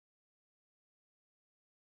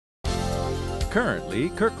Currently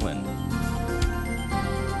Kirkland,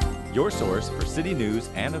 your source for city news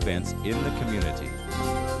and events in the community.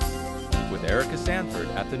 With Erica Sanford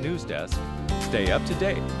at the news desk, stay up to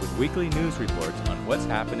date with weekly news reports on what's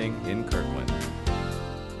happening in Kirkland.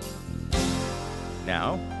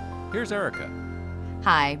 Now, here's Erica.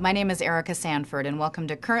 Hi, my name is Erica Sanford and welcome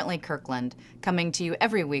to Currently Kirkland, coming to you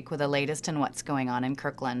every week with the latest in what's going on in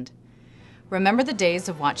Kirkland. Remember the days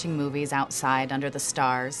of watching movies outside under the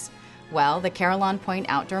stars? Well, the Carillon Point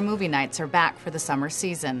Outdoor Movie Nights are back for the summer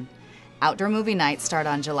season. Outdoor movie nights start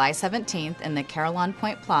on July 17th in the Carillon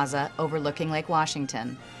Point Plaza overlooking Lake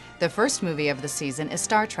Washington. The first movie of the season is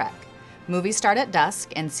Star Trek. Movies start at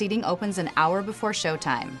dusk and seating opens an hour before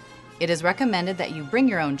showtime. It is recommended that you bring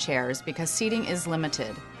your own chairs because seating is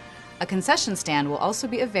limited. A concession stand will also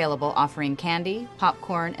be available offering candy,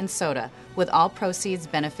 popcorn, and soda, with all proceeds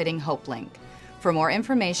benefiting HopeLink. For more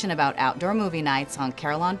information about outdoor movie nights on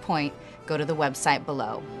Carillon Point, go to the website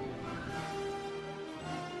below.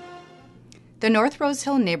 The North Rose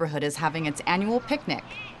Hill neighborhood is having its annual picnic.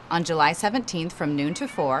 On July 17th from noon to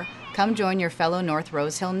 4, come join your fellow North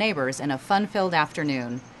Rose Hill neighbors in a fun-filled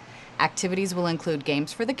afternoon. Activities will include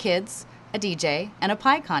games for the kids, a DJ, and a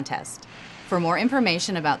pie contest. For more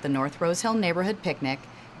information about the North Rose Hill Neighborhood Picnic,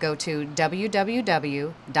 go to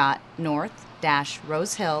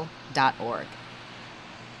www.north-rosehill.org.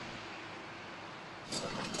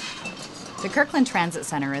 The Kirkland Transit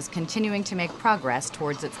Center is continuing to make progress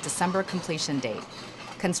towards its December completion date.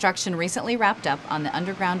 Construction recently wrapped up on the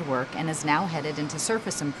underground work and is now headed into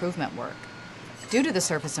surface improvement work. Due to the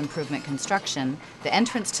surface improvement construction, the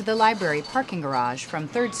entrance to the library parking garage from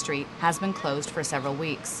 3rd Street has been closed for several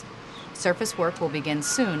weeks. Surface work will begin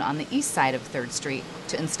soon on the east side of 3rd Street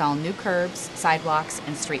to install new curbs, sidewalks,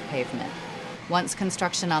 and street pavement. Once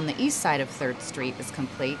construction on the east side of 3rd Street is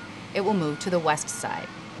complete, it will move to the west side.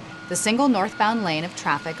 The single northbound lane of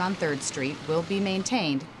traffic on 3rd Street will be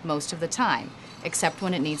maintained most of the time, except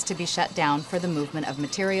when it needs to be shut down for the movement of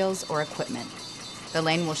materials or equipment. The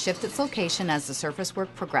lane will shift its location as the surface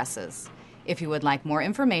work progresses. If you would like more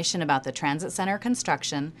information about the Transit Center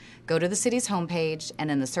construction, go to the city's homepage and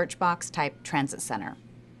in the search box type Transit Center.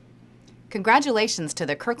 Congratulations to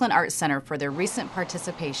the Kirkland Arts Center for their recent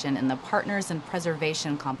participation in the Partners in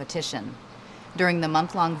Preservation competition. During the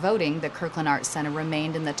month-long voting, the Kirkland Arts Center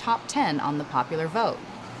remained in the top 10 on the popular vote.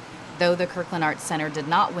 Though the Kirkland Arts Center did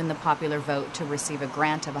not win the popular vote to receive a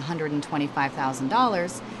grant of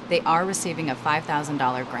 $125,000, they are receiving a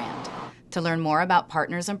 $5,000 grant. To learn more about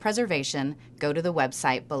Partners in Preservation, go to the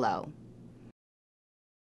website below.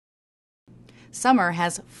 Summer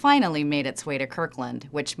has finally made its way to Kirkland,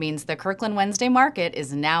 which means the Kirkland Wednesday Market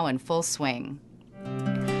is now in full swing.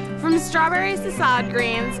 From strawberries to salad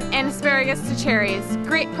greens and asparagus to cherries,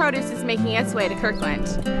 great produce is making its way to Kirkland.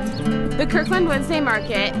 The Kirkland Wednesday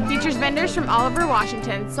Market features vendors from all over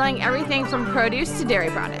Washington selling everything from produce to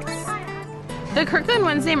dairy products. The Kirkland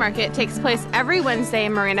Wednesday Market takes place every Wednesday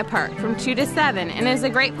in Marina Park from 2 to 7 and is a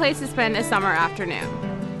great place to spend a summer afternoon.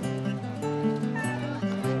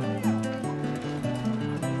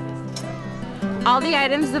 All the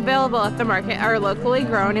items available at the market are locally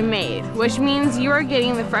grown and made, which means you are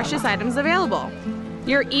getting the freshest items available.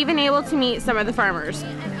 You're even able to meet some of the farmers.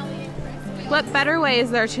 What better way is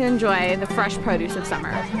there to enjoy the fresh produce of summer?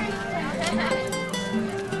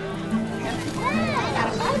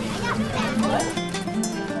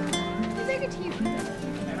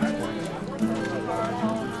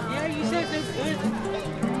 Yeah, you said that's good.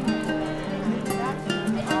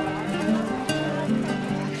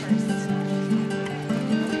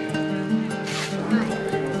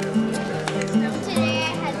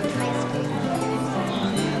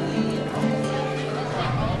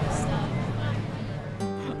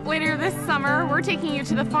 Later this summer, we're taking you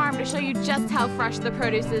to the farm to show you just how fresh the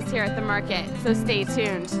produce is here at the market, so stay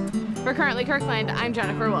tuned. For Currently Kirkland, I'm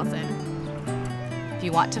Jennifer Wilson. If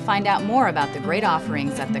you want to find out more about the great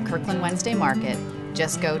offerings at the Kirkland Wednesday Market,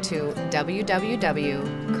 just go to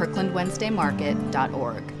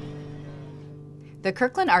www.kirklandwednesdaymarket.org. The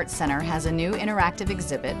Kirkland Arts Center has a new interactive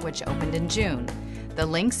exhibit which opened in June. The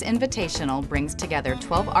Links Invitational brings together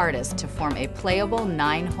 12 artists to form a playable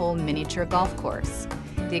 9-hole miniature golf course.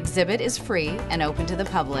 The exhibit is free and open to the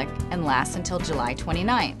public and lasts until July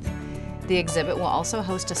 29th. The exhibit will also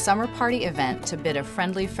host a summer party event to bid a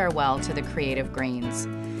friendly farewell to the creative greens.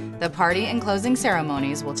 The party and closing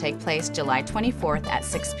ceremonies will take place July 24th at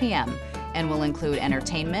 6 p.m. and will include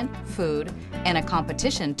entertainment, food, and a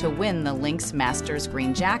competition to win the Links Masters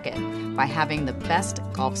Green Jacket by having the best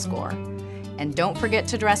golf score. And don't forget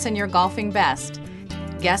to dress in your golfing best.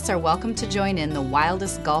 Guests are welcome to join in the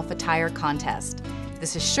wildest golf attire contest.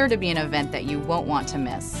 This is sure to be an event that you won't want to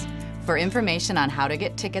miss. For information on how to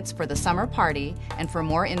get tickets for the summer party and for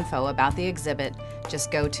more info about the exhibit, just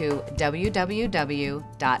go to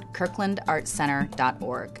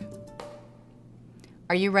www.kirklandartscenter.org.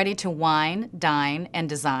 Are you ready to wine, dine, and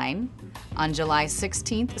design? On July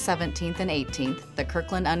 16th, 17th, and 18th, the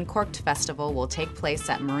Kirkland Uncorked Festival will take place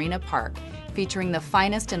at Marina Park, featuring the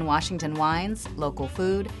finest in Washington wines, local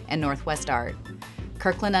food, and Northwest art.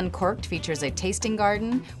 Kirkland Uncorked features a tasting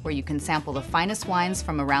garden where you can sample the finest wines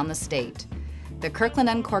from around the state. The Kirkland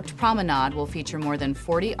Uncorked Promenade will feature more than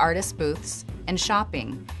 40 artist booths and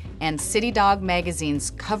shopping, and City Dog Magazine's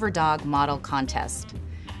Cover Dog Model Contest.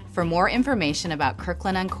 For more information about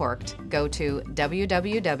Kirkland Uncorked, go to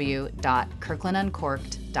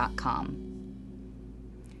www.kirklanduncorked.com.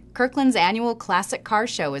 Kirkland's annual Classic Car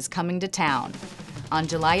Show is coming to town. On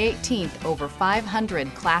July 18th, over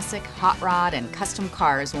 500 classic, hot rod, and custom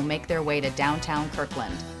cars will make their way to downtown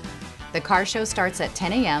Kirkland. The car show starts at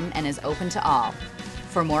 10 a.m. and is open to all.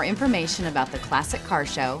 For more information about the Classic Car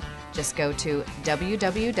Show, just go to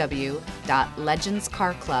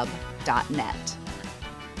www.legendscarclub.net.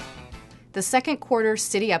 The second quarter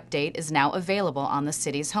City Update is now available on the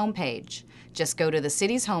city's homepage. Just go to the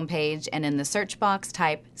city's homepage and in the search box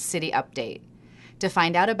type City Update to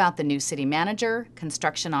find out about the new city manager,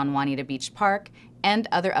 construction on Juanita Beach Park, and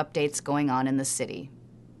other updates going on in the city.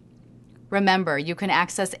 Remember, you can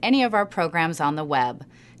access any of our programs on the web.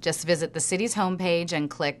 Just visit the city's homepage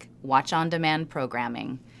and click Watch on Demand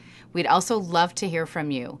Programming. We'd also love to hear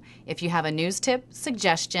from you. If you have a news tip,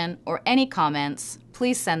 suggestion, or any comments,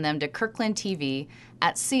 please send them to Kirkland TV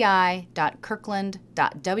at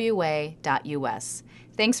ci.kirkland.wa.us.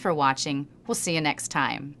 Thanks for watching. We'll see you next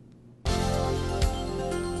time.